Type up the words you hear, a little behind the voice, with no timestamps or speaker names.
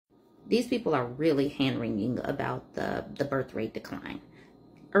these people are really hand-wringing about the birth rate decline.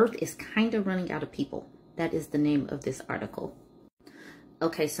 Earth is kind of running out of people. That is the name of this article.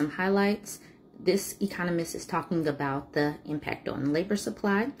 Okay, some highlights. This economist is talking about the impact on labor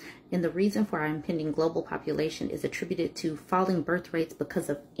supply, and the reason for our impending global population is attributed to falling birth rates because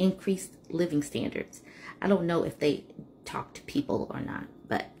of increased living standards. I don't know if they talk to people or not,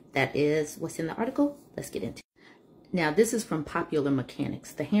 but that is what's in the article. Let's get into it. Now, this is from Popular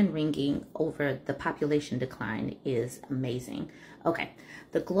Mechanics. The hand-wringing over the population decline is amazing. Okay,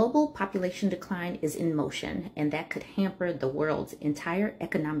 the global population decline is in motion, and that could hamper the world's entire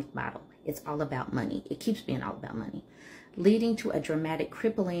economic model. It's all about money. It keeps being all about money, leading to a dramatic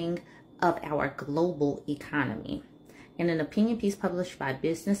crippling of our global economy. In an opinion piece published by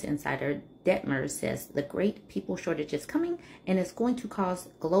Business Insider, Detmer says the great people shortage is coming and it's going to cause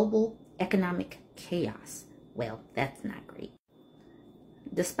global economic chaos. Well, that's not great.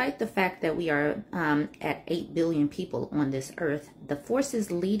 Despite the fact that we are at 8 billion people on this earth, the forces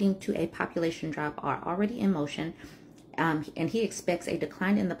leading to a population drop are already in motion, and he expects a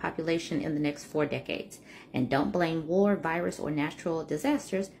decline in the population in the next 4 decades. And don't blame war, virus, or natural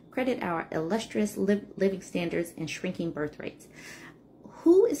disasters. Credit our illustrious living standards and shrinking birth rates.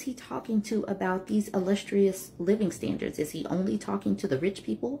 Who is he talking to about these illustrious living standards? Is he only talking to the rich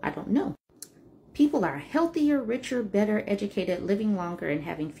people? I don't know. People are healthier, richer, better educated, living longer, and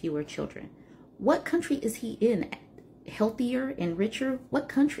having fewer children. What country is he in? Healthier and richer? What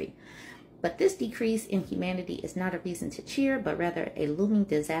country? But this decrease in humanity is not a reason to cheer, but rather a looming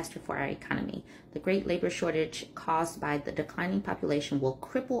disaster for our economy. The great labor shortage caused by the declining population will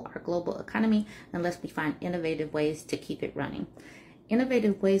cripple our global economy unless we find innovative ways to keep it running.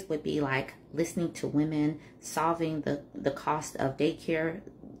 Innovative ways would be like listening to women, solving the cost of daycare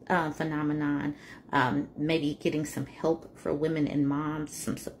phenomenon, maybe getting some help for women and moms,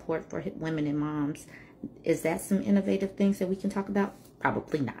 some support for women and moms. Is that some innovative things that we can talk about?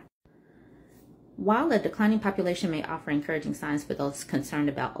 Probably not. While a declining population may offer encouraging signs for those concerned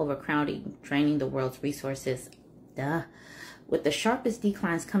about overcrowding, draining the world's resources, with the sharpest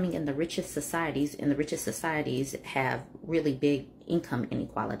declines coming in the richest societies, and the richest societies have really big income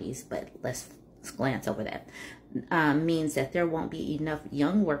inequalities, but let's glance over that, means that there won't be enough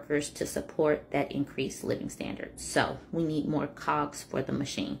young workers to support that increased living standard. So we need more cogs for the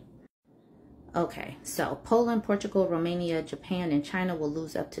machine. Okay, so Poland, Portugal, Romania, Japan, and China will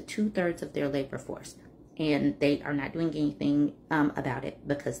lose up to 2/3 of their labor force. And they are not doing anything about it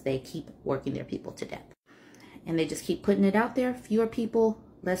because they keep working their people to death. And they just keep putting it out there. Fewer people,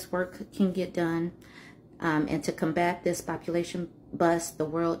 less work can get done. And to combat this population bust, the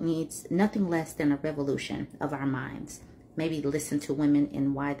world needs nothing less than a revolution of our minds. Maybe listen to women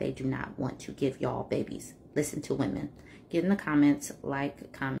and why they do not want to give y'all babies. Listen to women. Get in the comments,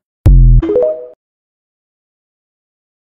 like, comment.